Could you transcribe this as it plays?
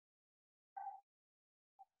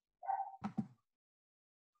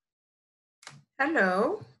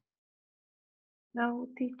Hello. Hello,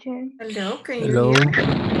 teacher. Hello, can you Hello. hear?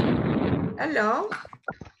 Hello.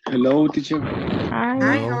 Hello, teacher. Hi,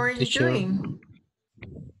 Hi. how are you teacher. doing?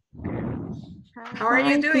 How are you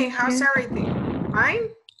Fine, doing? How's teacher. everything? Fine?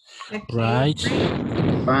 Okay, Right.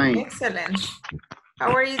 great. Fine. Excellent. How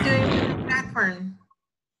are you doing with the platform?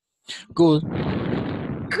 Good.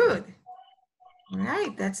 Good. All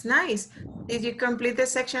right, that's nice. Did you complete the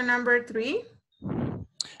section number 3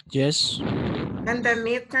 Yes. and the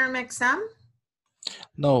midterm exam?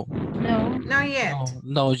 No. No. Not yet.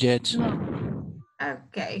 No yet. No.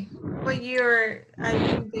 Okay, but I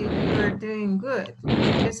think that you're doing good.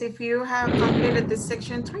 Because if you have completed the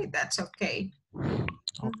section 3, that's okay.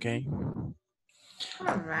 Okay.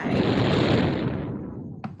 All right.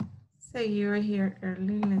 So you're here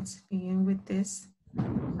early. Let's begin with this.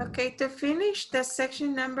 Okay, to finish the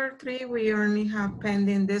section number 3, we only have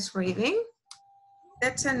pending this reading.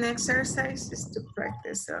 That's an exercise just to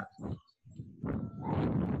practice.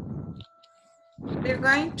 We're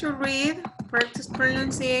going to read, practice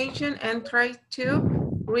pronunciation, and try to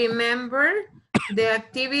remember the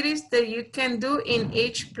activities that you can do in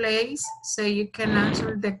each place so you can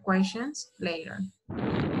answer the questions later.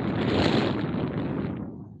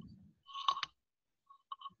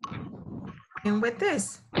 And with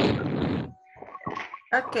this.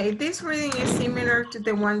 Okay, this reading is similar to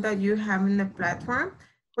the one that you have in the platform.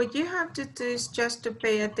 What you have to do is just to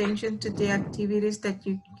pay attention to the activities that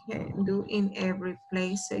you can do in every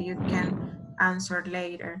place so you can answer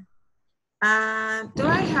later. Do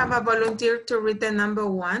I have a volunteer to read the number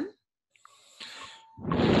 1?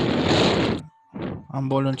 I'm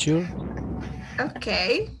volunteer.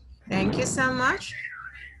 Okay, thank you so much.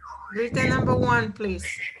 Read the number 1, please.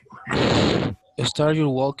 Start your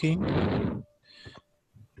walking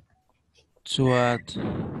to at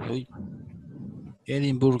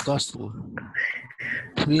Edinburgh Castle.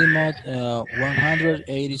 Climb out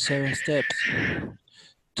 187 steps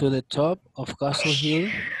to the top of Castle Hill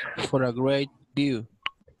for a great view.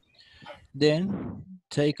 Then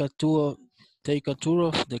take a tour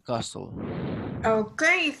of the castle.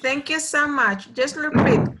 Okay, thank you so much. Just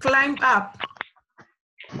repeat, climb up.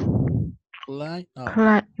 Climb up.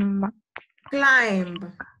 Climb. Climb.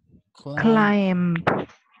 Climb.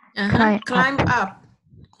 Climb up.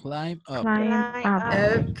 Climb up. Climb up.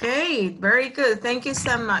 Okay, very good. Thank you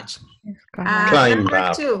so much. Climb Number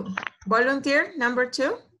up. 2, volunteer, number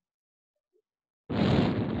 2.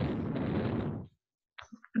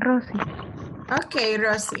 Rosie. Okay,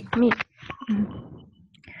 Rosie. Me.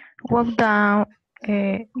 Walk down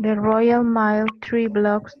the Royal Mile 3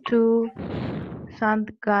 blocks to St.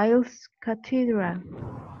 Giles Cathedral.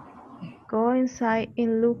 Go inside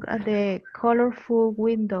and look at the colorful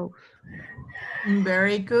windows.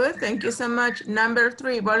 Very good. Thank you so much. Number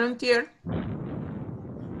 3, volunteer.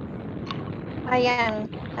 I am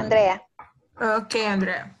Andrea. Okay,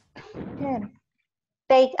 Andrea. Here.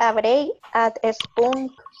 Take a break at a Spoon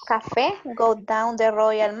Cafe, go down the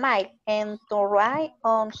Royal Mile and to right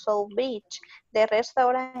on South Beach. The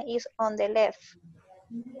restaurant is on the left.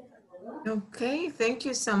 Okay, thank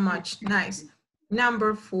you so much. Nice.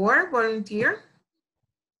 Number 4, volunteer.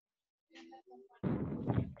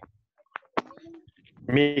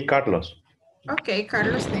 Me, Carlos. Okay,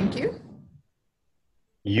 Carlos, thank you.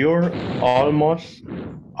 You're almost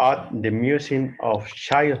at the Museum of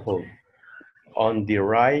Childhood on the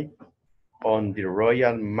right on the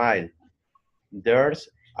Royal Mile. There's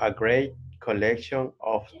a great collection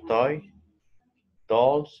of toys,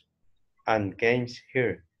 dolls, and games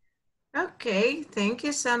here. Okay, thank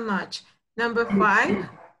you so much. Number 5.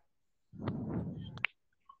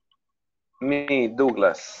 Me,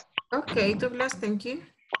 Douglas. Okay, Douglas, thank you.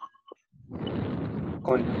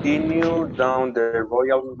 Continue down the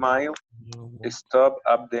Royal Mile, stop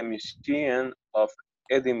at the Museum of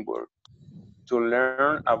Edinburgh to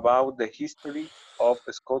learn about the history of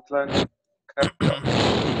Scotland's capital.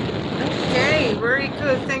 Okay, very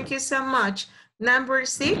good. Thank you so much. Number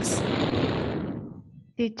 6.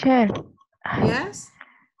 Teacher. Yes.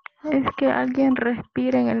 Es que alguien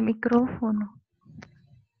respira en el micrófono.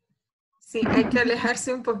 Sí, hay que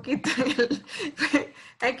alejarse un poquito.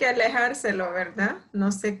 Hay que alejárselo, ¿verdad?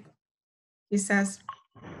 No sé, quizás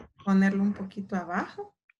ponerlo un poquito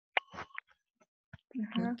abajo.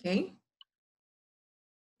 Ok.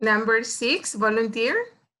 Number 6, volunteer.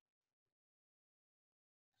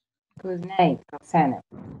 Good night, Roxana.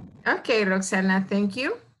 Okay, Roxana, thank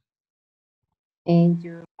you. And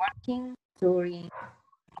you're walking through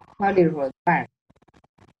Holyrood Park,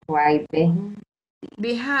 right behind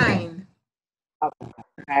Behind.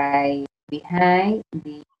 right behind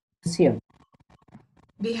the museum.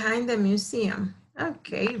 Behind the museum.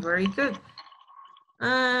 Okay, very good.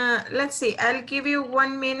 Let's see, I'll give you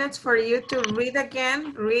 1 minute for you to read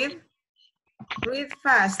again. Read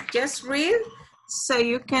fast. Just read so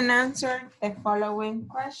you can answer the following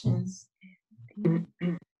questions.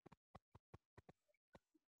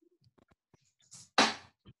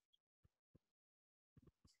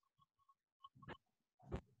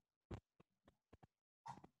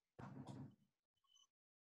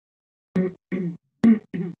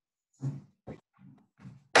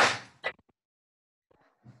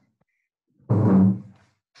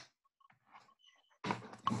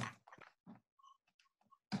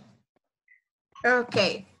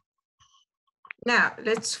 Okay. Now,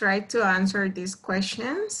 let's try to answer these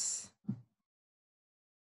questions.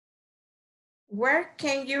 Where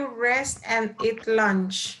can you rest and eat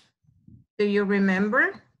lunch? Do you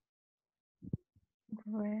remember?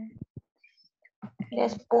 The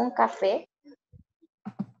Spoon Café.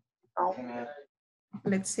 Oh.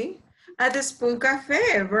 Let's see. At the Spoon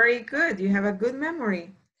Cafe, very good. You have a good memory.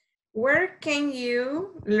 Where can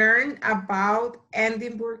you learn about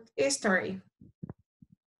Edinburgh history?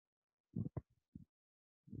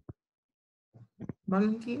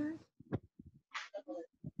 Volunteer?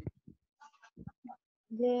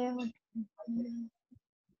 Yeah.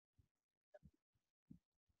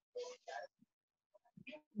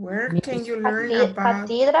 Where can you learn about...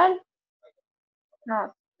 Cathedral?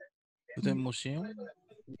 No. The museum?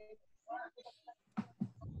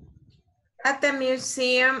 At the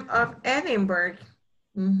Museum of Edinburgh.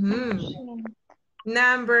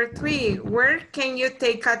 Number 3, where can you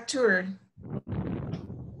take a tour?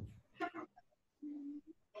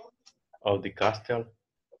 Of the castle.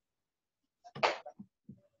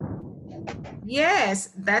 Yes,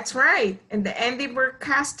 that's right, in the Edinburgh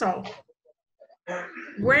Castle.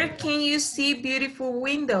 Where can you see beautiful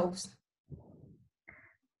windows?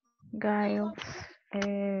 Giles.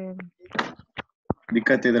 The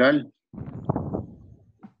Catedral.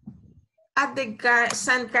 At the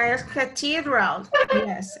St. Giles Cathedral.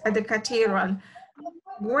 Yes, at the cathedral.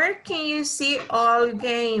 Where can you see all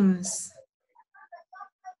games?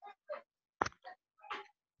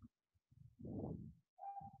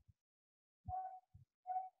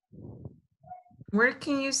 Where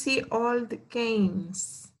can you see all the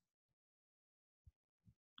games?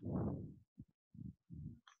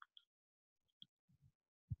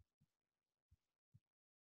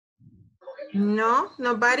 No,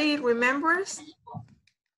 nobody remembers?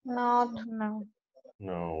 Not. No.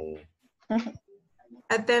 No.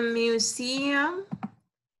 At the Museum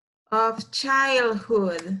of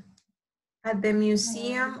Childhood. At the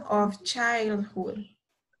Museum of Childhood.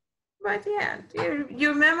 But yeah,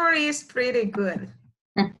 your memory is pretty good.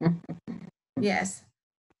 Yes.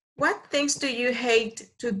 What things do you hate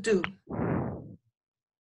to do?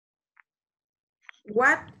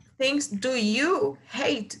 What things do you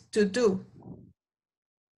hate to do?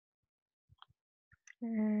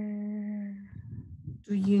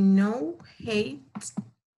 Do you know hate?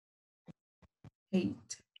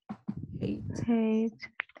 Hate.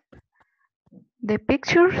 The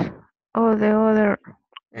pictures or the other?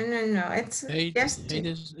 No. It's Hate, just... hate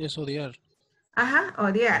is odiar.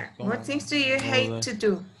 Odiar. What things do you hate to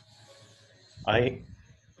do? I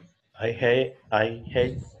hate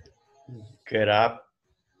get up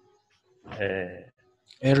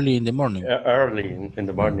Early in the morning. early in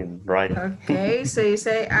the morning, right? Okay, so you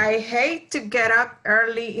say, I hate to get up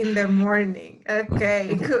early in the morning.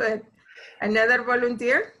 Okay, good. Another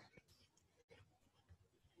volunteer?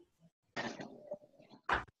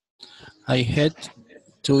 I hate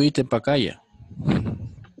to eat the pacaya.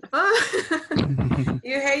 Oh,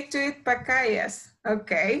 you hate to eat pacayas.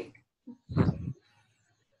 Okay.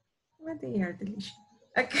 But they are delicious.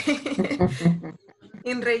 Okay.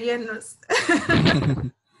 In rellenos.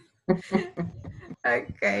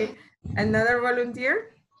 Okay. Another volunteer?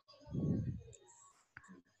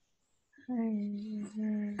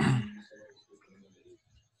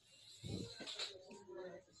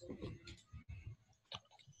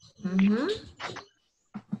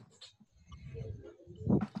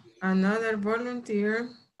 Another volunteer.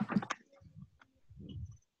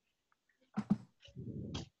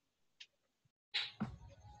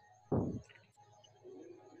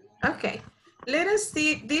 Okay, let us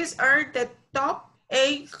see. These are the top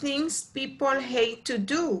 8 things people hate to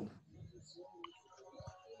do.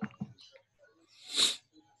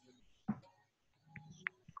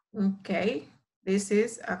 Okay, this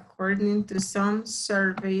is according to some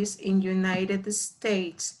surveys in United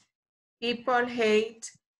States. People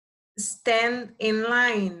hate stand in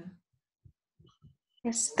line.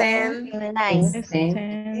 Stand in line. Stand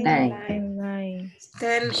Stand line. in line.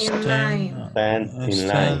 Stand in Stand, line. Stand in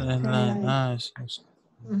stand line. in line.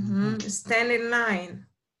 Stand in line.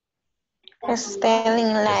 Stand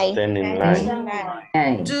in line. Stand in Stand line.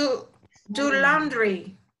 line. Do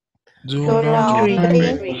laundry. Do Do laundry.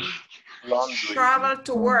 laundry. Laundry. Travel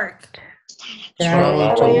to work. Travel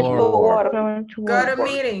to Travel work. to work. Travel to Go work. to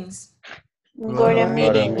meetings. Go to Go to Go to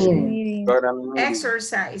meeting. meeting. Meeting. Got a meeting.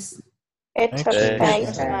 Exercise. exercise.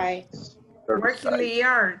 Exercise. Work in the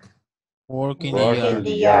yard. Work in the Work In in yard. the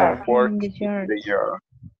the yard. yard. Work In the in yard. the yard.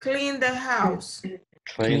 Clean the house. Clean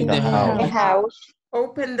Clean the the Clean the house. The house. house.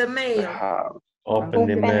 Open the The mail. house. Open the Open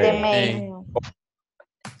the mail. mail. Mail.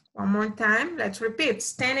 One more time. Let's repeat.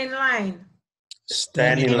 Stand in line.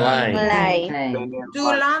 Stand Stand in in line. line. Line. Stand Line. in Do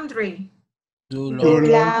line. laundry. Do Do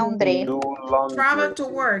laundry. laundry. Do Travel laundry. to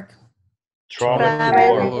work. Travel to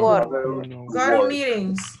Travel to work. work. Travel to Go to work.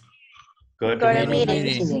 meetings. Go Go to to Go to meeting.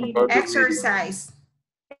 meetings. meeting. Meeting. Go to meeting. Exercise.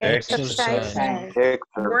 Exercise. Exercise. Exercise.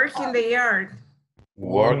 Work in the yard.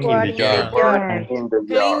 Work Work in in the Work the in the yard. yard. Work yard. in the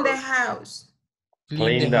Clean the yard. house. Clean the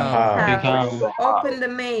Clean the house. house. Clean House. the Open house. the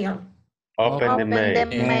mail. Open the Open the mail.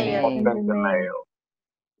 mail. Mail. Open the mail.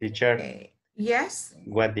 Teacher, Yes.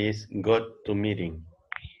 what is go to meeting?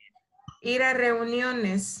 Ir a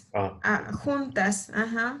reuniones. Oh, Juntas.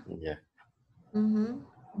 Ajá. yeah.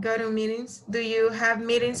 Go to meetings. Do you have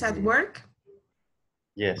meetings at work?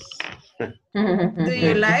 Yes. Do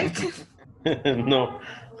you like? No,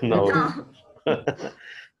 no. No.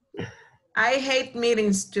 I hate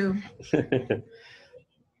meetings too,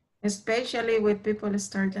 especially with people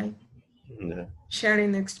start like No.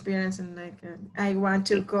 sharing experience and like I want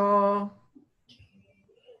to go.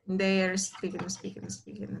 They are speaking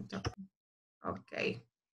and talking. Okay.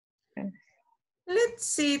 Let's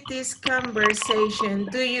see this conversation.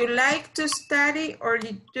 Do you like to study or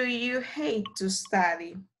do you hate to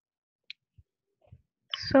study?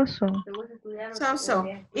 So. So,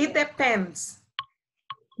 it depends.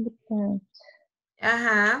 Depends.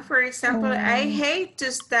 For example, I hate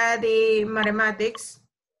to study mathematics,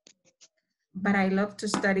 but I love to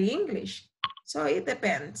study English. So it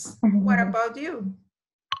depends. What about you?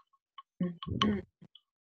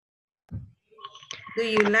 Do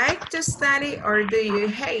you like to study or do you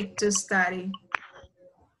hate to study?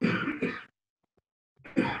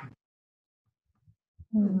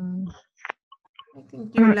 I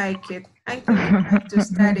think you like it. I think you like to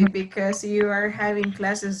study because you are having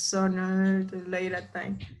classes so late at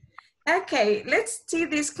night. Okay, let's see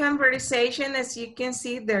this conversation. As you can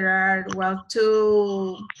see, there are, well,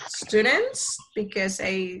 two students because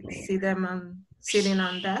I see them sitting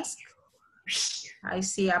on desk. I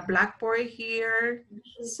see a blackboard here.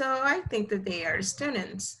 So I think that they are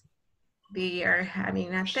students. They are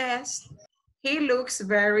having a test. He looks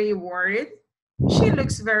very worried. She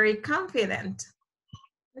looks very confident.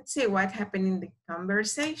 Let's see what happened in the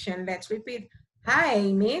conversation. Let's repeat. Hi,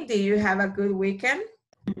 Amy. Do you have a good weekend?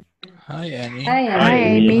 Hi, Annie. Hi, Hi,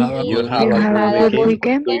 Amy. Have a You good have You a have good a good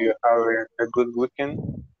weekend? weekend? Do you have a good weekend?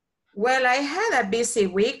 Well, I had a busy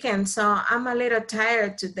weekend, so I'm a little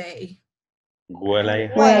tired today. Well, I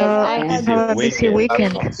Well, I I had busy have a busy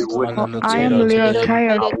weekend. weekend. Busy I'm a weekend. little I am a tired little today.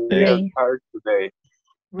 tired A little today. tired today.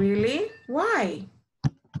 Really? Why?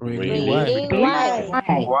 Really? Really? Why? really Really?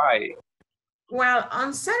 why? Why? Well,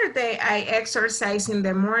 on Saturday, I exercised in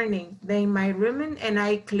the morning. Then my room and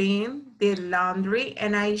I cleaned, did laundry,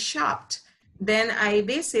 and I shopped. Then I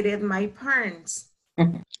visited my parents.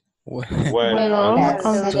 Well, Well, on Well, on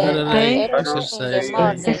on Saturday, I Saturday, Saturday, exercised in the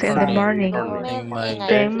exercise exercise in the morning. morning. Roommate, in my and I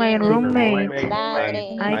Then my cleaned, roommate, did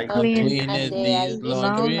laundry, I and cleaned, and cleaned, then I did visited my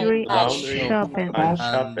laundry, laundry, and and parents. shop, shopping. and and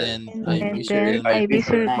shopping. then I And visited then I I visited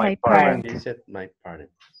visit my my I parents. parents. visit my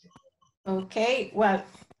parents. Okay, well,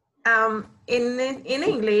 in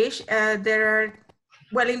English, there are,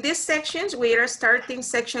 well, in these sections, we are starting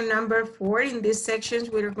section number 4. In these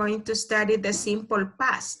sections, we're going to study the simple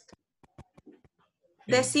past.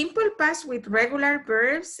 The simple past with regular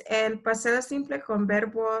verbs, el pasado simple con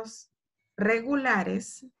verbos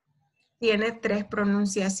regulares, tiene 3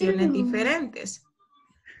 pronunciaciones diferentes.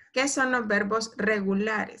 ¿Qué son los verbos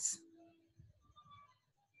regulares?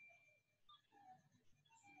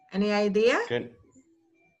 Any idea?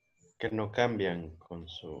 Que no cambian con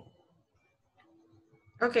su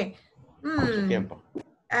Ok. tiempo.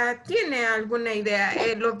 ¿Tiene alguna idea?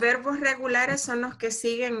 Los verbos regulares son los que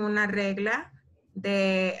siguen una regla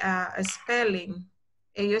de spelling.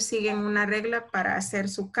 Ellos siguen una regla para hacer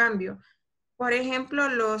su cambio. Por ejemplo,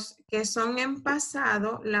 los que son en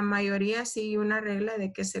pasado, la mayoría sigue una regla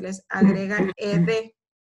de que se les agrega ed.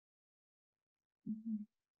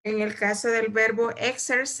 En el caso del verbo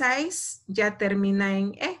exercise, ya termina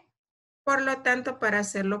en E. Por lo tanto, para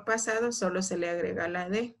hacerlo pasado, solo se le agrega la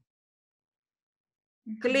D.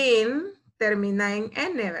 Clean termina en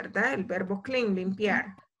N, ¿verdad? El verbo clean,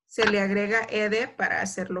 limpiar. Se le agrega ED para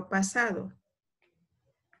hacerlo pasado.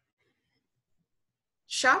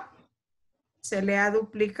 Shop, se le ha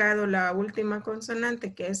duplicado la última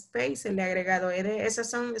consonante que es P y se le ha agregado ED. Esas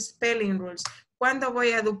son spelling rules. ¿Cuándo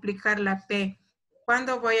voy a duplicar la P?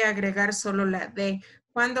 ¿Cuándo voy a agregar solo la D?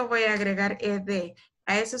 ¿Cuándo voy a agregar ED?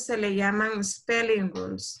 A eso se le llaman spelling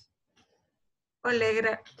rules. O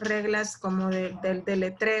reglas como del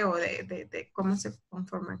deletreo, de cómo se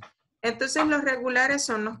conforman. Entonces los regulares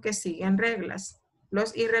son los que siguen reglas.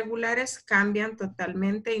 Los irregulares cambian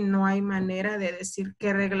totalmente y no hay manera de decir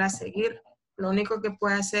qué regla seguir. Lo único que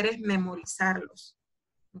puede hacer es memorizarlos.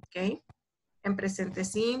 ¿Ok? En presente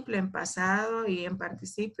simple, en pasado y en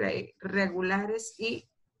participio hay regulares y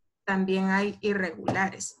también hay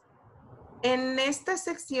irregulares. En esta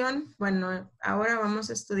sección, bueno, ahora vamos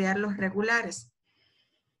a estudiar los regulares.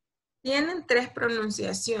 Tienen 3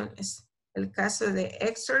 pronunciaciones. El caso de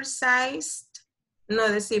exercised, no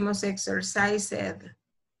decimos exercised.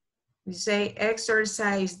 You say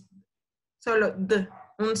exercised, solo d,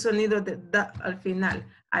 un sonido de d al final.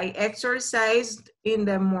 I exercised in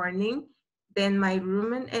the morning, then my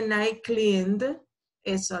roommate and I cleaned,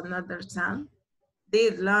 is another sound,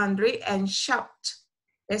 did laundry and shopped.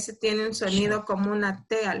 Ese tiene un sonido como una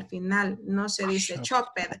T al final, no se dice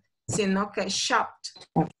chopped, sino que shopped.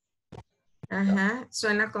 Ajá,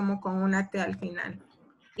 suena como con una T al final.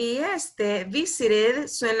 Y este, visited,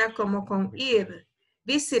 suena como con ir.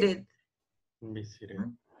 Visited. Visited.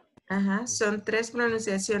 Ajá, son 3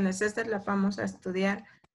 pronunciaciones. Estas las vamos a estudiar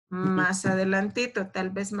más adelantito, tal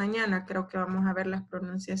vez mañana. Creo que vamos a ver las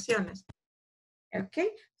pronunciaciones. Okay,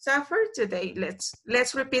 so for today,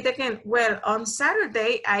 let's repeat again. Well, on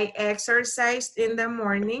Saturday, I exercised in the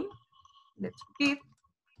morning. Let's repeat.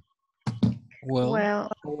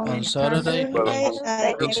 Well, on Saturday, Saturday,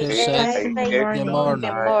 I I exercised exercised in the in the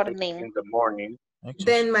morning. morning. In the morning.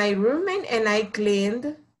 Then my roommate and I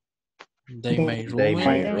cleaned. They made They room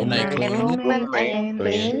made and I room. cleaned And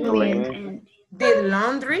cleaned. Did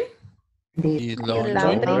laundry. the Did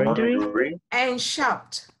laundry laundry. And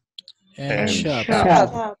shopped. and shopped.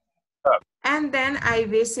 Shop. And then I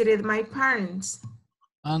visited my parents.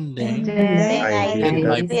 And then Then I I visited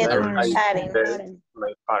my visited parents.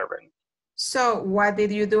 My parents. So what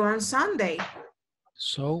did you do on Sunday?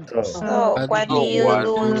 So, So, what what did do you you do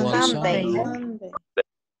do on on Sunday? Sunday?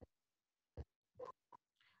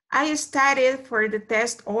 I studied for the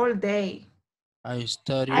test all day. I I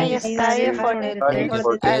studied studied for the for test the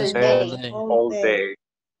For the all test all day. day. all day.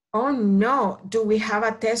 Oh no, do we have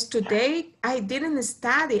a test today? I didn't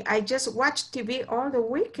study. I just watched TV all the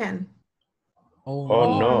weekend. Oh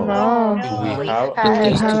Oh no, no. No. Do we We have the Do had we a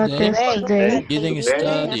test have a test today? test today. today? You Didn't didn't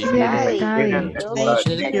study. Didn't study. study. Just You watch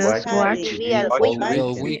just it Just watched watch TV all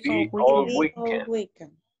all weekend. week. All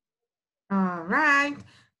weekend. All right.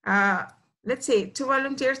 Let's see, 2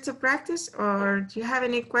 volunteers to practice, or do you have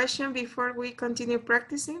any question before we continue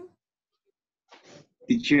practicing?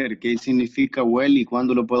 Teacher, ¿qué significa well y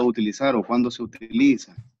cuándo lo puedo utilizar o cuándo se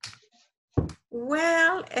utiliza?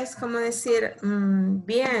 Well, es como decir,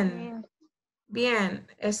 bien, bien.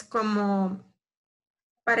 Es como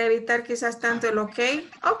para evitar quizás tanto el okay.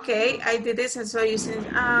 Okay, I did this, and so you say,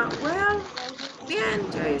 well, bien,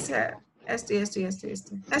 yo hice esto y esto y esto y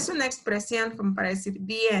esto. Es una expresión como para decir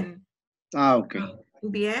bien. Ah, ok.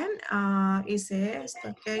 Bien, hice esto,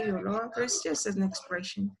 aquello, lo otro. It's just an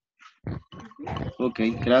expression. Ok,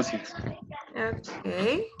 gracias.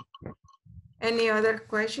 Okay. Any other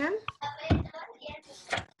question?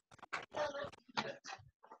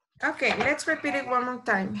 Okay, let's repeat it one more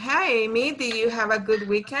time. Hi, Amy. Do you have a good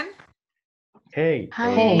weekend? Hey,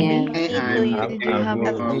 Hi, Amy. Amy. Do you Did you have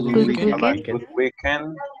a good good weekend? weekend? Good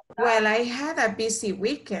weekend. Well, I had a busy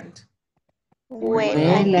weekend. Well, Well,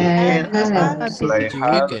 I had I a have A a Well, I busy Busy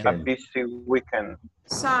had weekend. a weekend. busy weekend.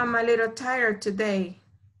 So I'm a little tired today.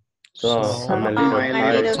 So I'm a So, little a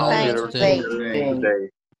tired little tired time today. today. Today.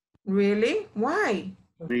 Really? Why?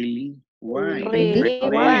 Really? Why? Really? Really?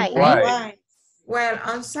 Why? Why? Well,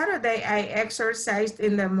 on Saturday, I exercised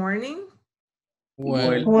in the morning.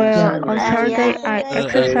 Well, Well, on Ah, Saturday yeah. I I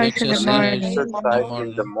exercise in the exercised morning. in the Exercise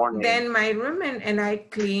in the morning. morning. Then my roommate and I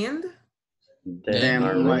cleaned, Then my Then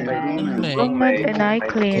My roommate my roommate Roommate roommate and I I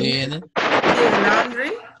cleaned. cleaned did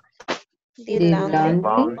laundry, Did did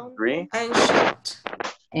laundry. laundry and shopped.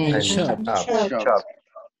 and and shopped. shop. shop.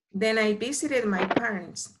 Then I visited my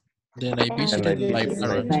parents. Then I And And I visited my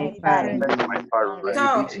visited visited parents. my parents. My So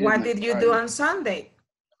parents. what did you do on Sunday?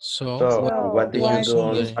 So, So, what what do did you you do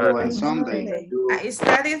on do on Sunday? Do on Saturday? Sunday. I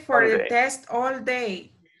studied for the Sunday. test all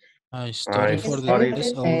day. I I study for the studied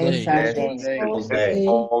test all for Test day. all test day. all day.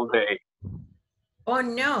 all day. Oh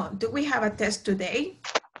no, do we have a test today?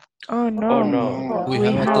 Oh Oh Oh no, no, Do no. we we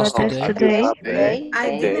have a have a test do test today? you today. have test I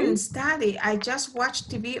today? didn't study. I just watched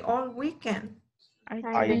TV all weekend. I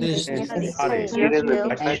I didn't This didn't study. study. I Didn't just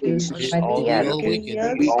I I watched just just did Watch watch all TV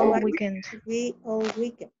TV all weekend. weekend. all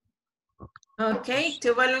weekend. Okay,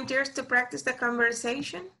 two volunteers to practice the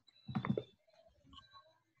conversation.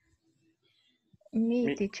 Me,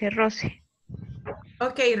 Me, teacher Rosie.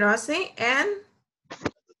 Okay, Rosie, and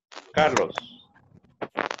Carlos.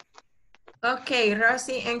 okay,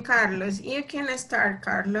 Rosie and Carlos. You can start,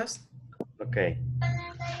 Carlos. Okay.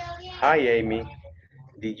 Hi, Amy.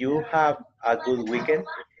 Did you have a good weekend?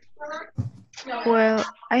 Well,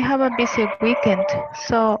 I have a busy weekend,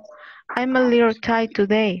 so I'm a little tired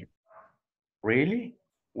today. Really?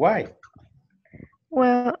 Why?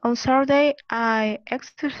 Well, on Saturday I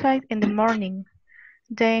exercised in the morning.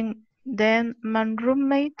 Then my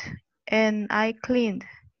roommate and I cleaned,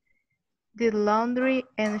 did laundry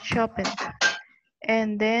and shopping,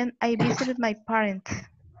 and then I visited my parents.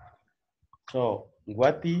 So,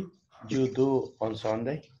 what did you do on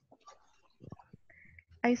Sunday?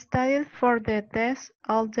 I studied for the test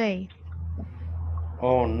all day.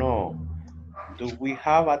 Oh no. Do we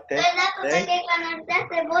have a test today?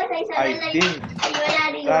 I didn't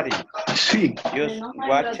study. Sí. Just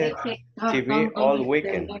watched TV all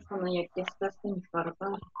weekend.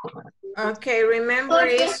 Okay, remember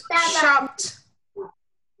it's shopped.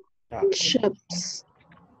 Shops,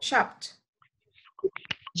 Shopped.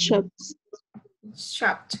 shops,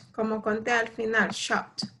 Shopped. Como conté al final,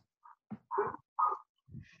 shopped.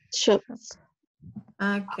 shops.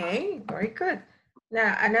 Okay, very good.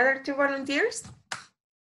 Now, another two volunteers.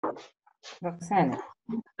 Roxana.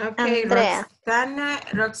 Okay, Andrea.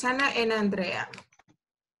 Roxana and Andrea.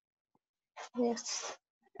 Yes.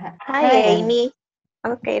 Hi, Hi, Amy.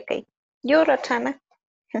 Okay. You, Roxana.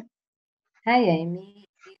 Hi, Amy.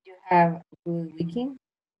 Did you have a good weekend?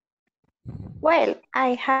 Well,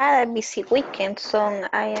 I had a busy weekend, so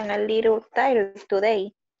I am a little tired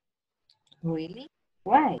today. Really?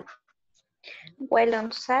 Why? Well,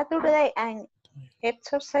 on Saturday, I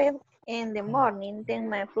exercised in the morning, then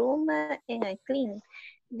my room and I clean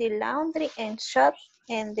the laundry and shop,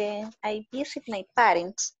 and then I visit my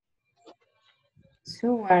parents.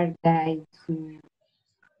 So what did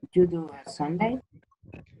you do on Sunday?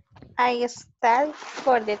 I studied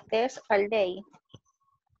for the test all day.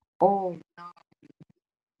 Oh,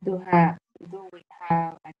 do we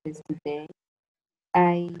have a test today?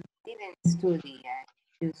 I didn't study.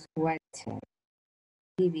 I just watched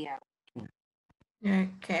TV.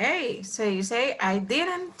 Okay, so you say, I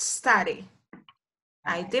didn't study.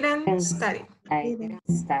 I didn't study. I didn't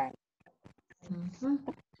study. Mhm.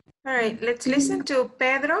 All right, let's listen to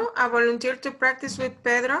Pedro, a volunteer to practice with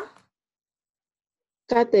Pedro.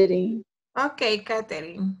 Catering, Okay,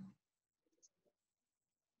 Catherine.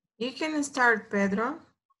 You can start, Pedro.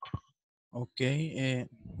 Okay.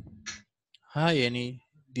 Hi, Annie.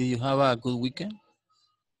 Did you have a good weekend?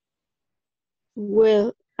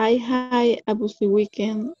 well, I had a busy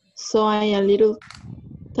weekend, so I am a little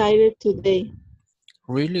tired today.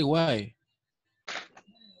 Really? Why?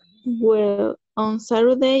 Well, on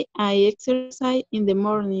Saturday, I exercised in the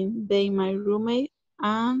morning, then my roommate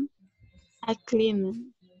and I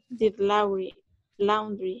cleaned, did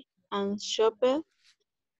laundry and shopped,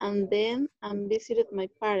 and then I visited my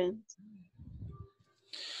parents.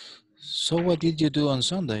 So what did you do on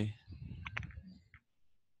Sunday?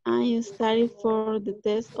 I studied for the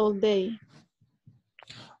test all day.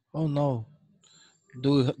 Oh no.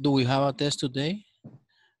 Do we have a test today?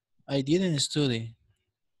 I didn't study.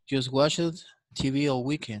 Just watched TV all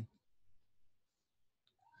weekend.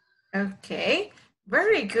 Okay,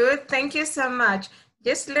 very good. Thank you so much.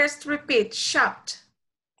 Just let's repeat, shopped,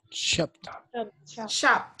 Shopped. shopped,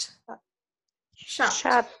 shopped.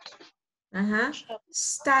 Shop,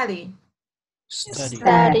 Study, Study.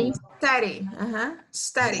 study, study,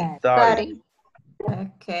 study. Study.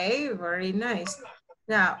 Okay, very nice.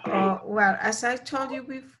 Now, well, as I told you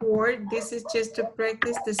before, this is just to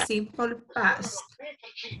practice the simple past.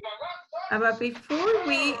 But before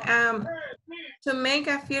we, to make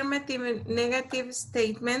affirmative and negative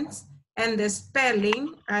statements and the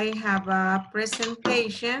spelling, I have a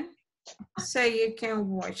presentation so you can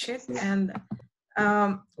watch it. And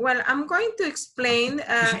well, I'm going to explain.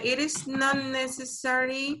 It is not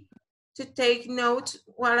necessary to take notes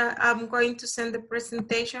while I'm going to send the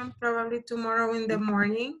presentation probably tomorrow in the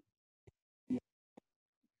morning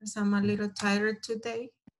because I'm a little tired today.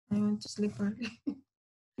 I want to sleep early.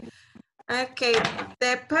 Okay,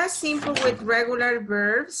 the past simple with regular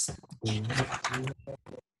verbs.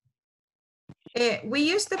 We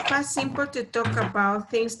use the past simple to talk about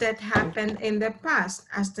things that happened in the past,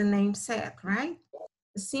 as the name said, right?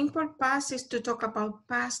 The simple past is to talk about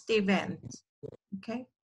past events, okay?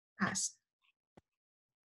 Past.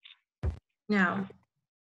 Now,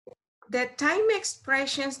 the time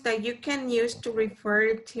expressions that you can use to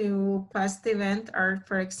refer to past event are,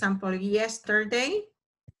 for example, yesterday,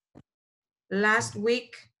 last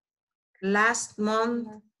week, last month,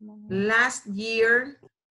 last year,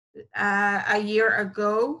 a year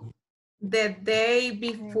ago, the day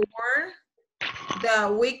before,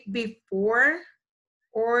 the week before,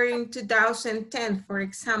 or in 2010, for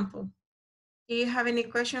example. Do you have any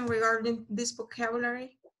question regarding this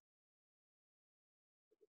vocabulary?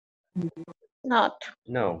 Not.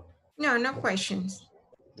 No. No, no questions.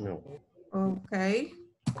 No. Okay.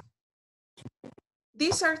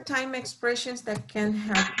 These are time expressions that can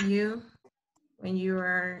help you when you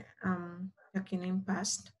are talking in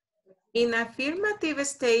past. In affirmative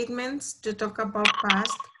statements, to talk about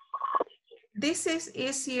past, this is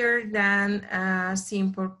easier than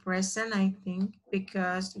simple present, I think,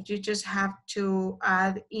 because you just have to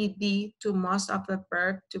add ed to most of the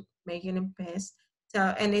verb to make it in past.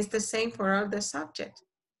 So, and it's the same for all the subjects.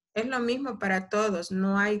 Es lo mismo para todos.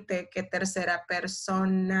 No hay que tercera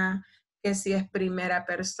persona, que si es primera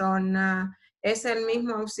persona. Es el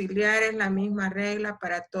mismo auxiliar, es la misma regla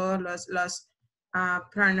para todos los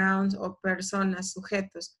pronouns o personas,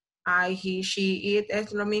 sujetos. I, he, she, it,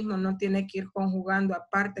 es lo mismo, no tiene que ir conjugando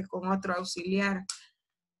aparte con otro auxiliar.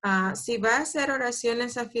 Si va a hacer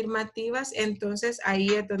oraciones afirmativas, entonces ahí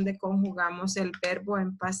es donde conjugamos el verbo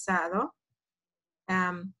en pasado.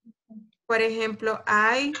 Por ejemplo,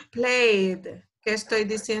 I played. ¿Qué estoy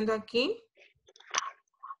diciendo aquí?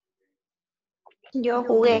 Yo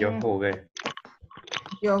jugué. Yo jugué.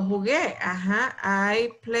 Yo jugué. Ajá.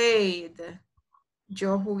 I played.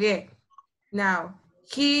 Yo jugué. Now,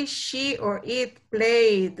 he, she, or it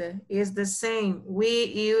played is the same. We,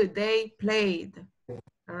 you, they played.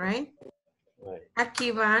 All right.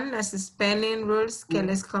 Aquí van las spelling rules que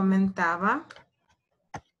les comentaba.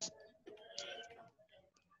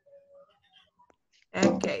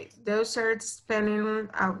 Okay, those are the spelling rules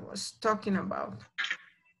I was talking about.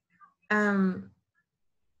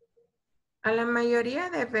 A la mayoría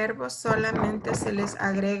de verbos solamente se les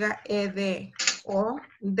agrega ed o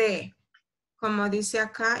de. Como dice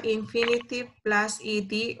acá, infinitive plus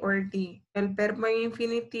ed or d. El verbo en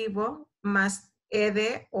infinitivo más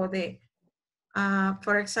ed o de.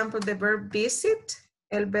 For example, the verb visit,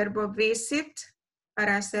 el verbo visit,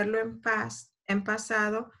 para hacerlo en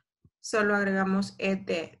pasado, solo agregamos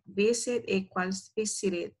ed. Visit equals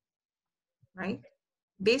visited, right?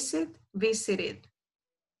 Visit, visited.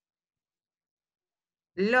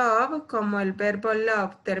 Love, como el verbo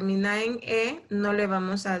love termina en e, no le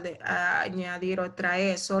vamos a añadir otra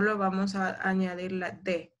e, solo vamos a añadir la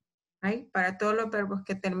d. ¿Right? Para todos los verbos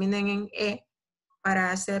que terminen en e,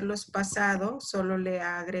 para hacerlos pasados, solo le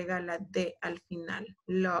agrega la d al final.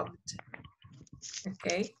 Loved.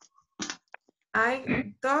 Ok.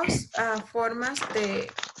 Hay dos formas de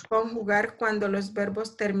conjugar cuando los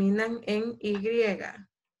verbos terminan en y.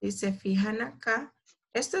 Y se fijan acá,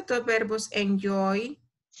 estos dos verbos enjoy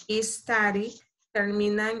y study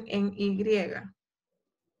terminan en y.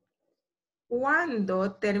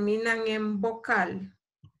 Cuando terminan en vocal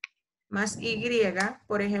más y,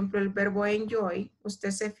 por ejemplo, el verbo enjoy,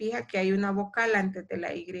 usted se fija que hay una vocal antes de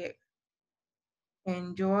la y.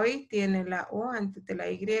 Enjoy tiene la o antes de la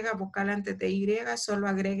y, vocal antes de y, solo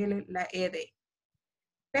agréguele la ed.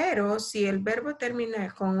 Pero si el verbo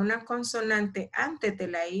termina con una consonante antes de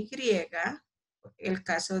la y, el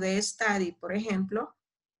caso de study, por ejemplo,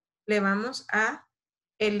 le vamos a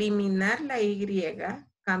eliminar la y,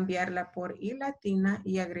 cambiarla por i latina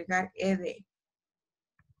y agregar ed.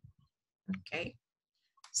 Ok.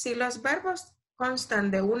 Si los verbos constan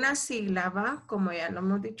de una sílaba, como ya lo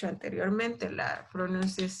hemos dicho anteriormente, la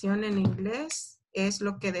pronunciación en inglés es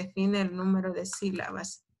lo que define el número de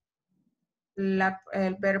sílabas.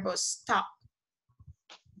 El verbo stop,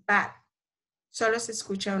 bat, solo se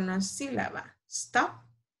escucha una sílaba. Stop,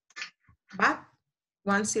 bat,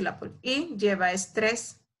 one syllable. Y lleva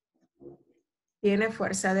estrés. Tiene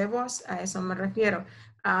fuerza de voz, a eso me refiero.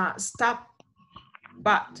 Stop,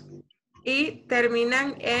 but. Y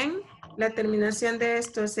terminan en, la terminación de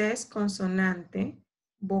estos es consonante,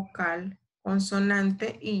 vocal,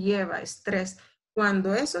 consonante y lleva estrés.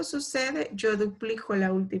 Cuando eso sucede, yo duplico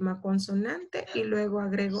la última consonante y luego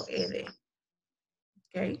agrego ed.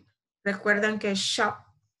 ¿Ok? Recuerdan que shop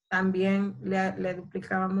también le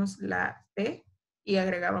duplicábamos la P y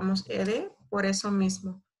agregábamos ed por eso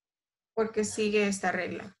mismo, porque sigue esta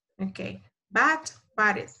regla. Ok, bat,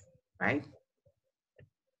 batted, right?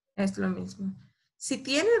 Es lo mismo. Si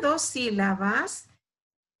tiene dos sílabas,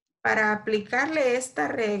 para aplicarle esta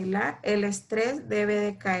regla, el estrés debe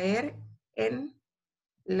de caer en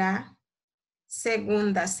la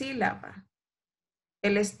segunda sílaba.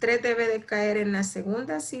 El estrés debe de caer en la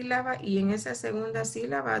segunda sílaba y en esa segunda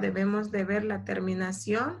sílaba debemos de ver la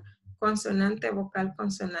terminación consonante, vocal,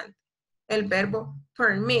 consonante. El verbo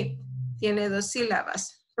permit tiene dos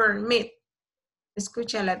sílabas. Permit.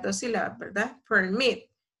 Escucha las dos sílabas, ¿verdad? Permit.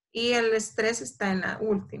 Y el estrés está en la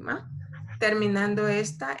última, terminando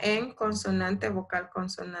esta en consonante, vocal,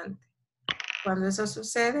 consonante. Cuando eso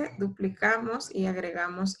sucede, duplicamos y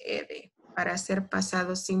agregamos ed para hacer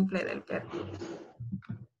pasado simple del verbo.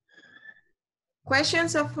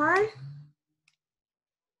 Questions so far?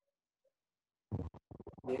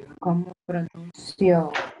 ¿Cómo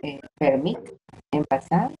pronuncio permit en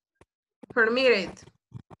pasado? Permitted.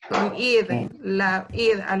 Con id, Ok, la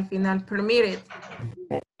id al final, permitted.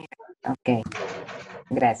 ok,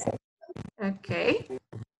 gracias. Ok.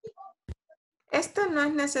 Esto no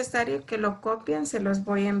es necesario que lo copien, se los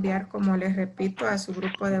voy a enviar, como les repito, a su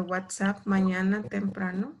grupo de WhatsApp mañana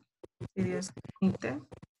temprano, si Dios permite.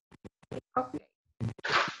 Ok.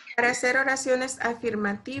 Para hacer oraciones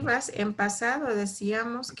afirmativas en pasado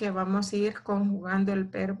decíamos que vamos a ir conjugando el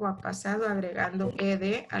verbo a pasado agregando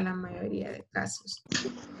ed a la mayoría de casos.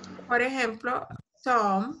 Por ejemplo,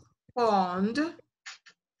 Tom phoned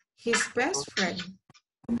his best friend.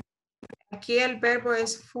 Aquí el verbo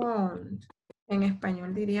es phoned. En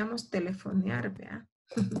español diríamos telefonear, ¿verdad?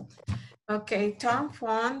 Ok, Tom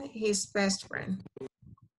phoned his best friend.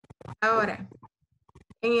 Ahora,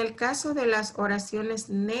 en el caso de las oraciones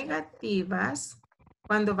negativas,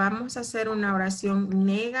 cuando vamos a hacer una oración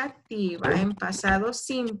negativa en pasado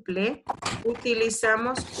simple,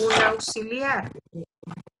 utilizamos un auxiliar.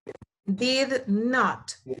 Did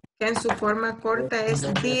not, que en su forma corta es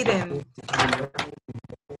didn't.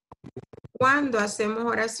 Cuando hacemos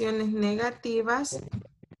oraciones negativas,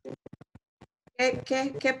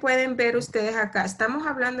 ¿qué pueden ver ustedes acá? Estamos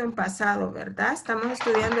hablando en pasado, ¿verdad? Estamos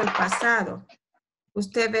estudiando el pasado.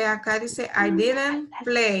 Usted ve acá, dice, I didn't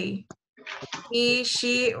play. He,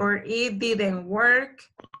 she, or it didn't work.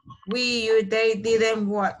 We, you, they didn't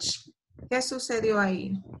watch. ¿Qué sucedió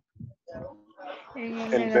ahí? En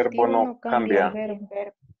el El verbo negativo no no cambia el cambia.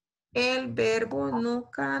 verbo. El verbo no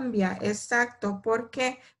cambia, exacto. ¿Por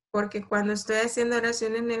qué? Porque cuando estoy haciendo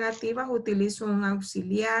oraciones negativas utilizo un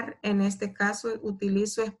auxiliar. En este caso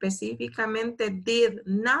utilizo específicamente did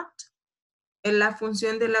not. La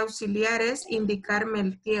función del auxiliar es indicarme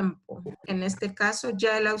el tiempo. En este caso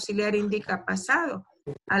ya el auxiliar indica pasado.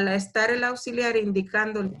 Al estar el auxiliar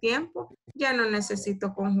indicando el tiempo, ya no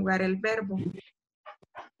necesito conjugar el verbo.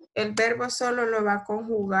 El verbo solo lo va a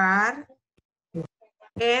conjugar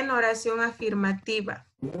en oración afirmativa.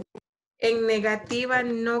 En negativa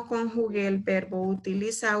no conjugue el verbo,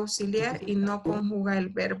 utiliza auxiliar y no conjuga el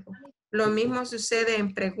verbo. Lo mismo sucede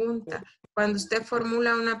en pregunta. Cuando usted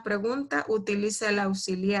formula una pregunta, utiliza el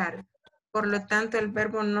auxiliar. Por lo tanto, el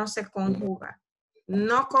verbo no se conjuga.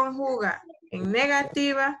 No conjuga en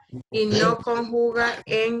negativa y no conjuga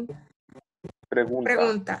en Pregunta.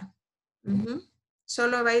 pregunta.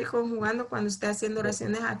 Solo va a ir conjugando cuando esté haciendo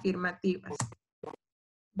oraciones afirmativas.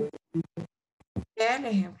 El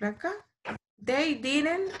ejemplo acá. They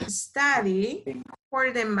didn't study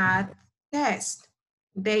for the math test.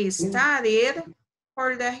 They studied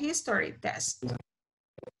for the history test.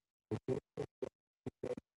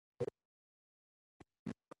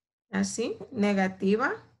 Así,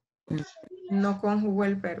 negativa, no conjugo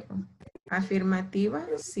el verbo. Afirmativa,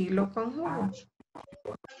 sí lo conjugo.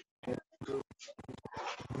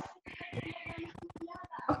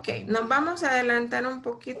 Ok, nos vamos a adelantar un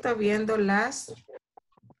poquito viendo la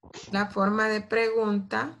forma de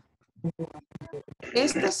pregunta.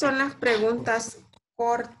 Estas son las preguntas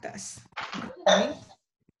cortas. ¿Sí?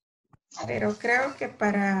 Pero creo que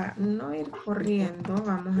para no ir corriendo,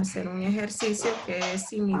 vamos a hacer un ejercicio que es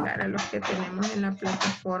similar a los que tenemos en la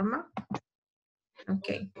plataforma.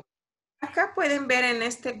 Ok. Acá pueden ver en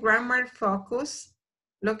este Grammar Focus,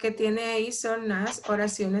 lo que tiene ahí son las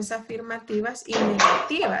oraciones afirmativas y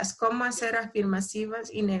negativas. Cómo hacer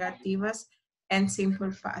afirmativas y negativas en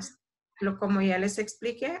Simple Past. Como ya les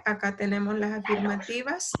expliqué, acá tenemos las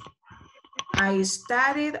afirmativas. I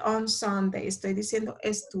studied on Sunday. Estoy diciendo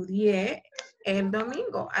estudié el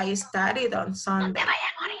domingo. I studied on Sunday.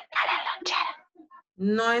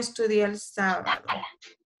 No estudié el sábado.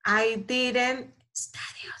 I didn't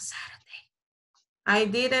Study on Saturday. I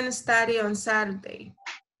didn't study on Saturday.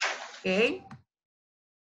 ¿Ok?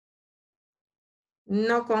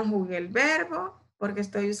 No conjugué el verbo porque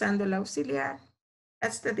estoy usando el auxiliar.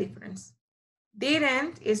 That's the difference.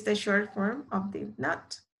 Didn't is the short form of did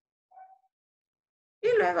not. Y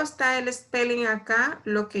luego está el spelling acá,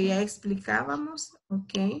 lo que ya explicábamos,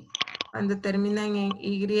 ¿ok? Cuando terminan en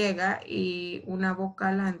Y y una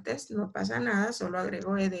vocal antes, no pasa nada, solo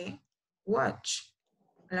agrego ed. Watch.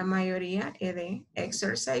 La mayoría ed.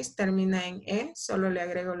 Exercise termina en E, solo le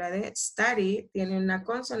agrego la D. Study tiene una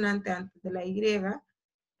consonante antes de la Y,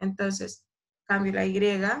 entonces cambio la Y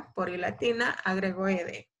por I latina, agrego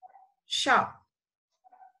ed. Shop,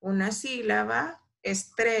 una sílaba,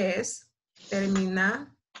 estrés,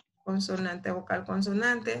 termina consonante, vocal,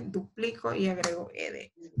 consonante, duplico y agrego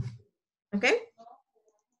ed. ¿Ok?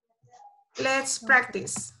 Let's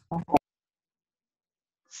practice.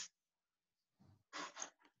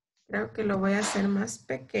 Creo que lo voy a hacer más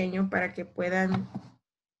pequeño para que puedan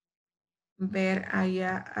ver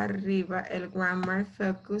allá arriba el grammar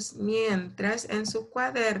focus, mientras en su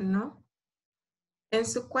cuaderno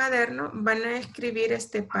van a escribir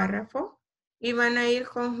este párrafo y van a ir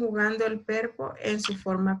conjugando el verbo en su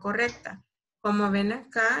forma correcta. Como ven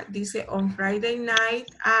acá, dice on Friday night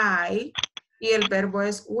I, y el verbo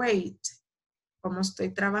es wait. Como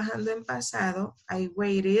estoy trabajando en pasado, I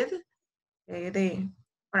waited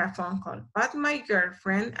for a phone call. But my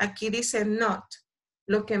girlfriend, aquí dice not,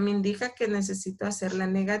 lo que me indica que necesito hacer la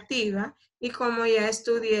negativa, y como ya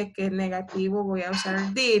estudié que negativo voy a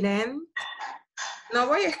usar didn't, no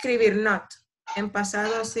voy a escribir not. En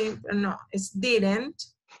pasado simple, no, es didn't,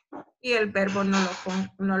 y el verbo no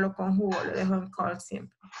lo conjugo, lo dejo en call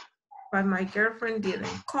siempre. But my girlfriend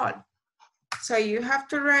didn't call. So you have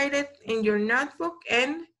to write it in your notebook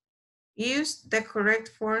and use the correct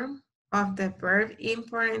form of the verb in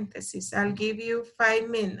parentheses. I'll give you 5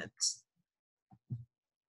 minutes.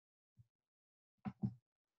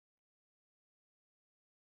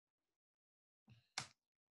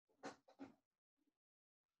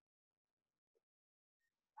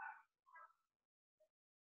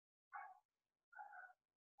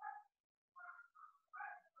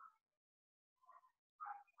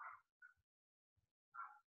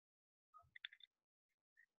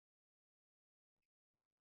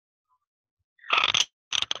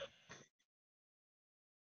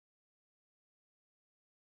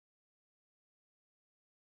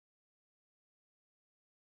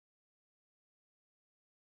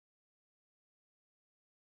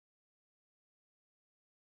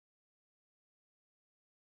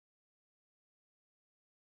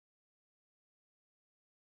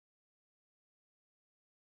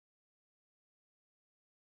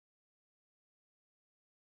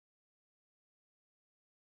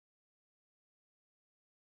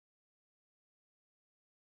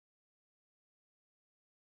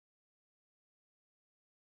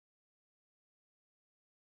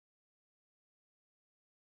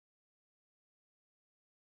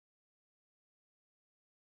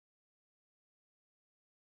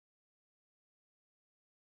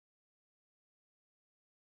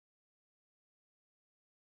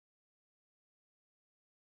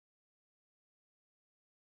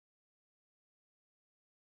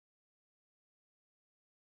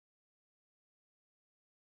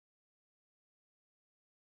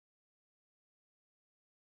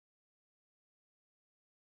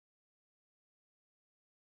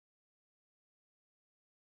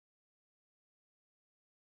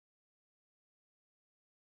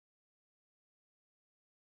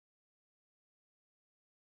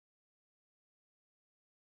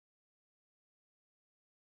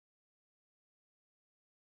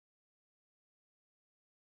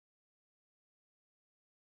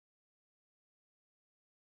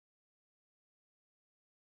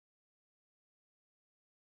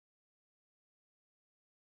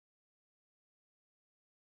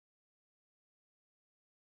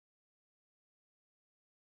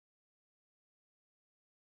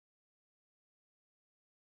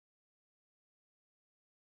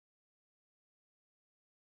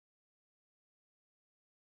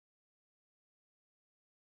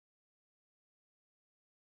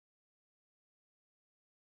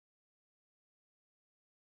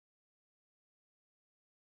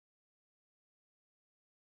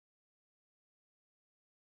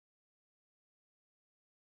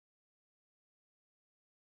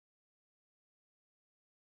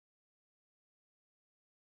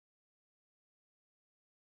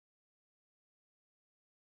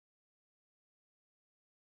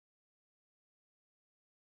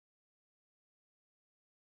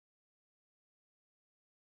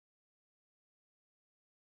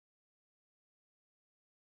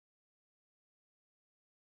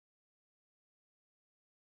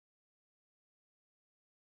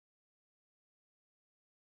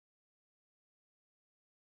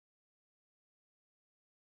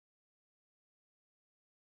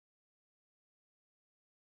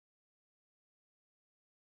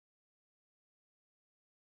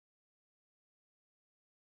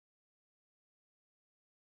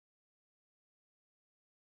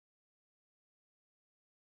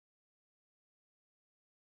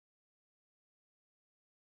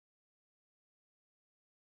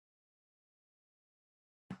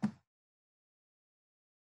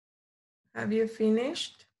 Have you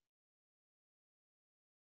finished?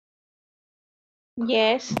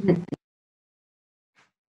 Yes.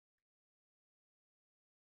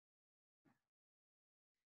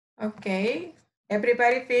 Okay.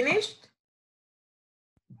 Everybody finished?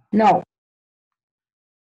 No.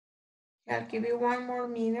 I'll give you one more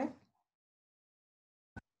minute.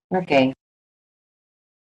 Okay.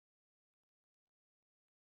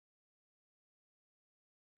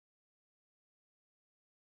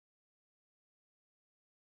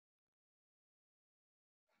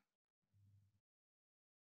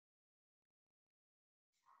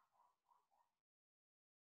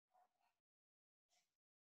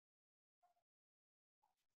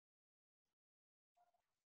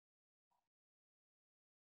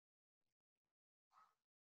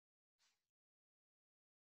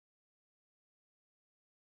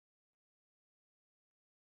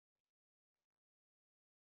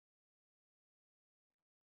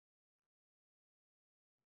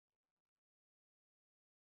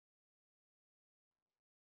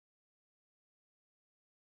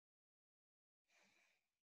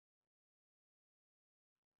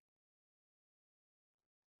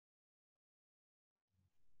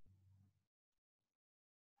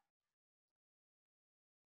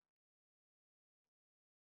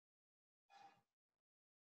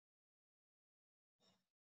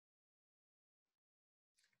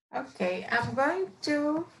 Okay, I'm going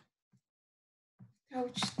to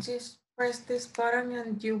press this button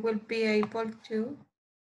and you will be able to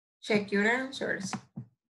check your answers.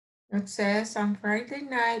 It says on Friday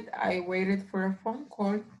night, I waited for a phone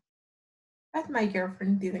call, but my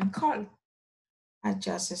girlfriend didn't call. I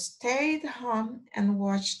just stayed home and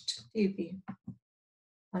watched TV.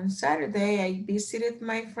 On Saturday, I visited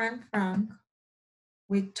my friend Frank.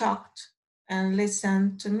 We talked and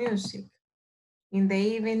listened to music. In the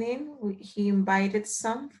evening, he invited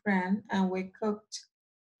some friend and we cooked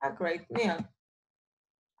a great meal.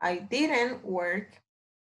 I didn't work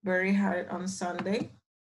very hard on Sunday.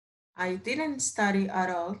 I didn't study at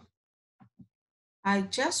all. I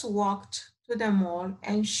just walked to the mall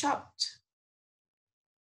and shopped.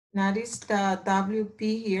 Notice the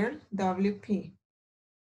WP here, WP.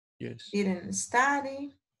 Yes. Didn't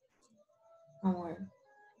study.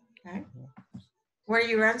 Okay. Were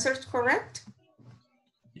your answers correct?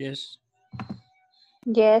 Yes.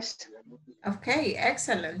 Yes. Okay,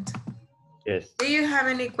 excellent. Yes. Do you have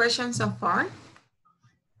any questions so far?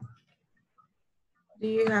 Do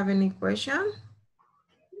you have any question?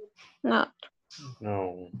 No.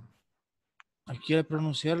 No. Aquí al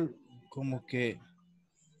pronunciar, como que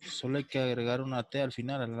solo hay que agregar una T al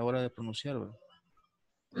final a la hora de pronunciar, ¿verdad?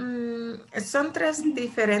 Son tres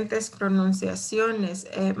diferentes pronunciaciones.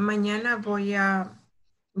 Mañana voy a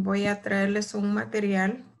traerles un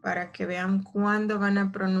material para que vean cuándo van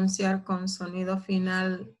a pronunciar con sonido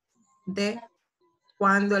final de,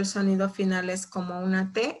 cuándo el sonido final es como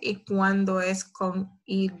una T y cuándo es con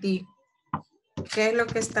ID. ¿Qué es lo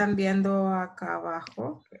que están viendo acá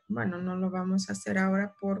abajo? Bueno, no lo vamos a hacer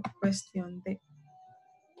ahora por cuestión de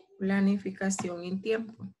planificación y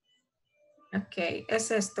tiempo. Ok, es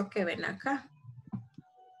esto que ven acá.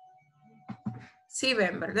 Sí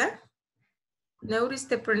ven, ¿verdad? Notice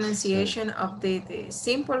the pronunciation of the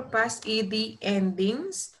simple past ed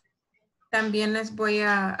endings. También les voy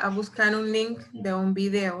a buscar un link de un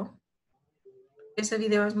video. Ese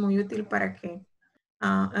video es muy útil para que,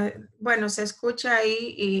 bueno, se escucha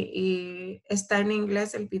ahí y está en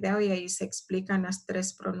inglés el video y ahí se explican las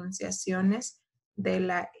tres pronunciaciones de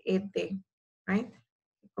la ed, right?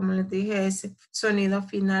 Como les dije, es sonido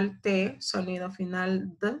final T, sonido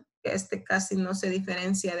final D, que este casi no se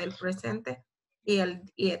diferencia del presente, y el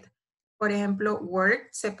id. Por ejemplo, work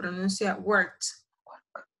se pronuncia worked,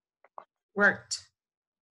 worked,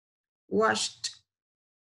 washed.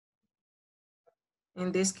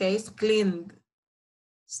 In this case, cleaned,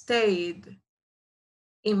 stayed,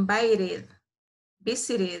 invited,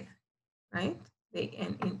 visited, right?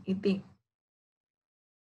 In id.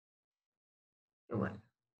 Bueno,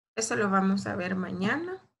 eso lo vamos a ver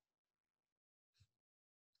mañana.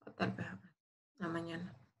 O tal vez a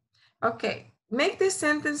mañana. Okay, make the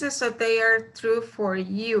sentences so they are true for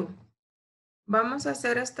you. Vamos a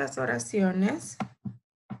hacer estas oraciones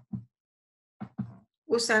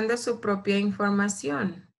usando su propia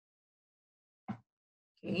información.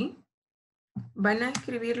 Okay. Van a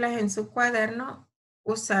escribirlas en su cuaderno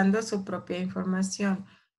usando su propia información.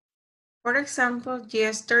 For example,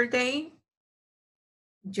 yesterday,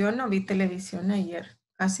 yo no vi televisión ayer.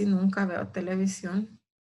 Casi nunca veo televisión.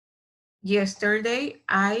 Yesterday,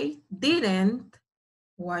 I didn't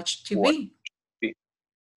watch TV.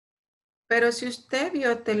 Pero si usted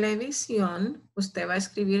vio televisión, usted va a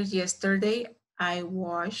escribir yesterday I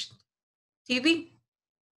watched TV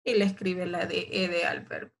y le escribe la de ed al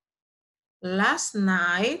verbo. Last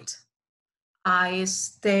night I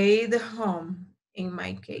stayed home in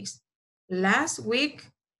my case. Last week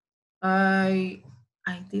I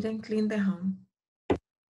didn't clean the home.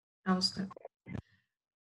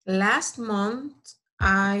 Last month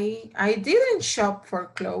I didn't shop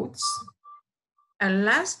for clothes. And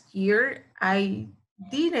last year I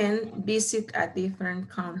didn't visit a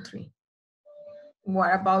different country.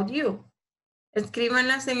 What about you?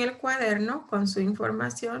 Escríbanlas en el cuaderno con su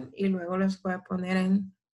información y luego los voy a poner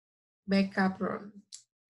en backup room.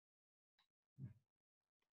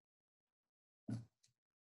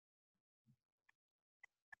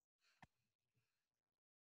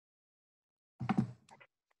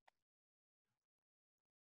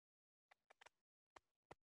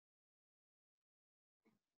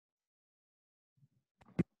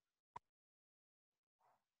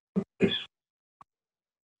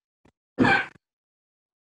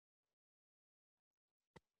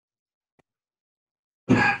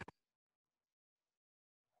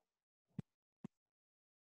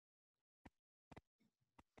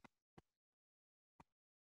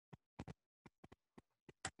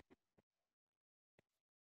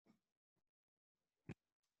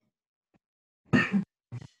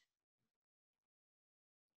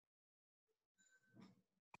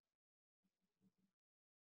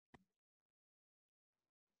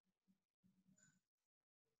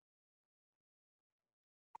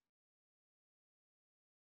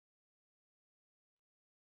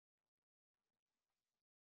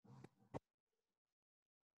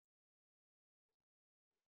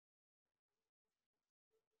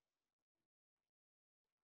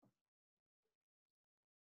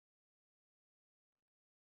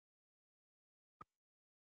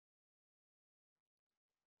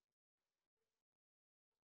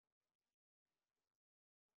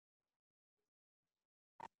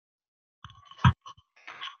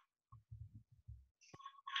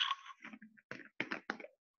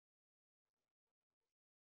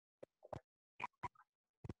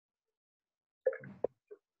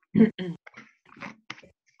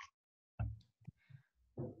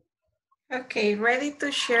 Okay, ready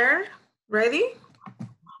to share? Ready?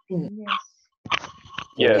 Yes.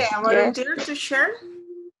 Okay, Yes, a Yes. volunteer to share?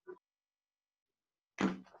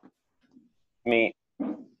 me.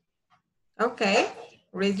 Okay,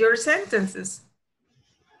 read your sentences.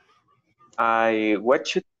 I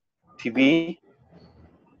watched TV.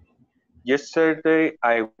 Yesterday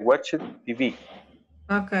I watched TV.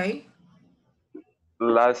 Okay,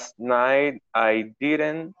 Last night I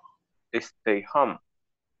didn't stay home.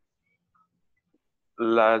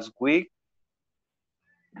 Last week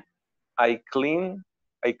I cleaned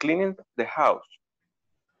the house.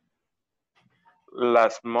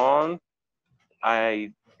 Last month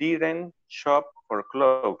I didn't shop for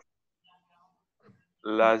clothes.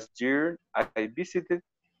 Last year I visited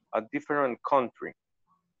a different country.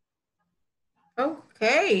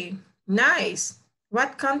 okay, nice.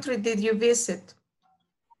 What country did you visit?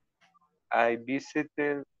 I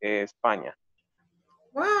visited España.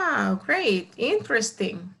 Wow, great,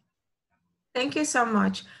 interesting. Thank you so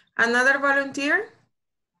much. Another volunteer?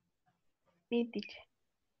 Me, teacher.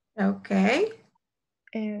 Okay.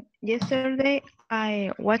 Yesterday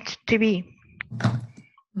I watched TV.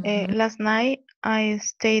 Mhm. Last night I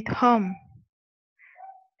stayed home.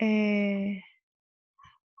 Uh,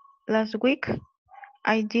 last week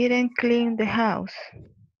I didn't clean the house.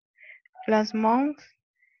 Last month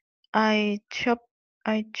I shop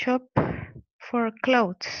for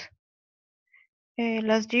clothes.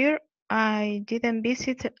 Last year I didn't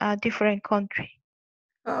visit a different country.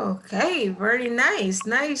 Okay, very nice.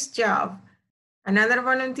 Nice job. Another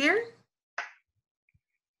volunteer?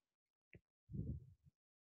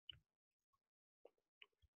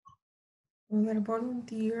 Another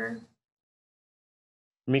volunteer.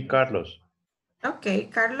 Me, Carlos. Okay,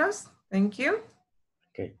 Carlos, thank you.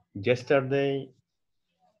 Okay. Yesterday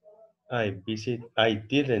I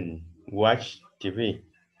didn't watch TV.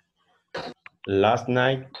 Last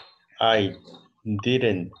night I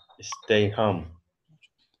didn't stay home.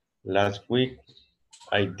 Last week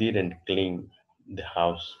I didn't clean the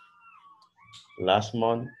house. Last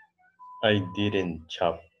month I didn't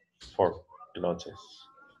shop for clothes.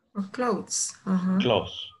 Or clothes. Uh-huh.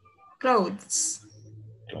 Clothes. Clothes.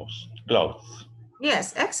 Clothes.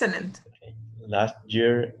 Yes, excellent. Okay. Last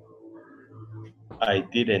year I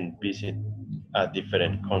didn't visit a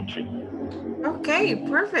different country. Okay,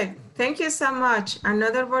 perfect. Thank you so much.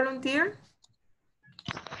 Another volunteer?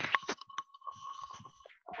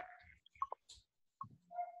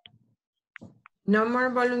 No more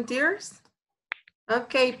volunteers?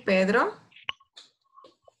 Okay, Pedro.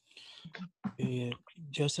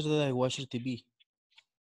 Yesterday I watched TV.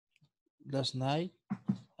 Last night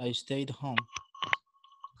I stayed home.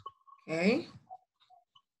 Okay.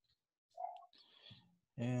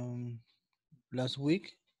 Last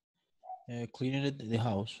week cleaned the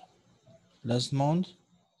house. Last month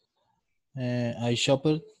I shopped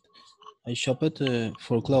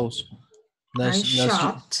for clothes. I Last year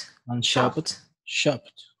shopped. and Shopped. shopped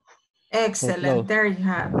for Excellent. clothes. There you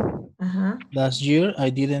have. Last year I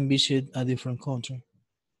didn't visit a different country.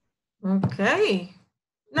 Okay.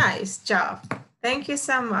 Nice job. Thank you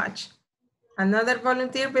so much. Another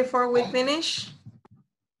volunteer before we finish?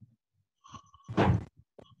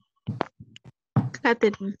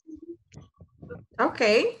 Catherine.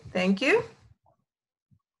 Okay, thank you.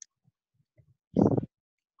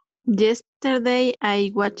 Yesterday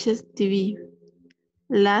I watched TV.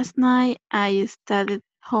 Last night I stayed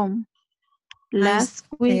home. Last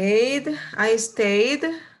week I stayed,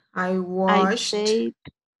 I I washed. stayed.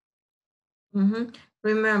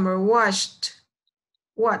 Remember, watched.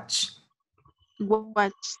 Watch.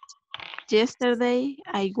 Watched. Yesterday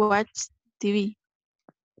I watched TV.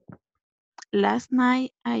 Last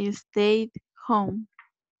night I stayed home.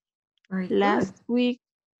 Very good. Last week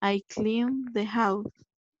I cleaned the house.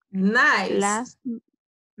 Nice. Last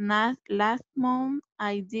month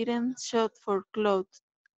I didn't shop for clothes.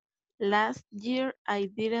 Last year I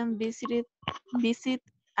didn't visit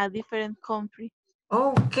a different country.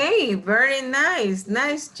 Okay, very nice.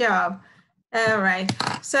 Nice job. All right.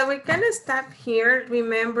 So we're going to stop here.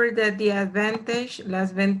 Remember that the advantage,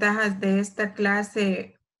 las ventajas de esta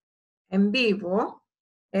clase en vivo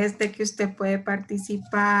es de que usted puede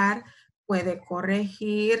participar, puede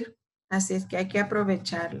corregir, así es que hay que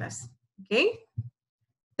aprovecharlas. Okay?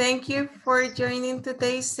 Thank you for joining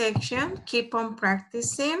today's section. Keep on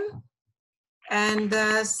practicing and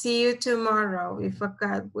see you tomorrow if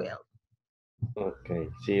God will. Okay,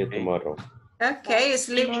 see you tomorrow. Okay,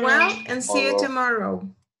 sleep well and see you tomorrow.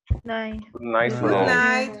 Night. Good night for Good all.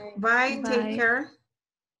 night. Bye. Take Bye. care.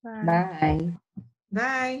 Bye. Bye.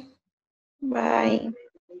 Bye. Bye.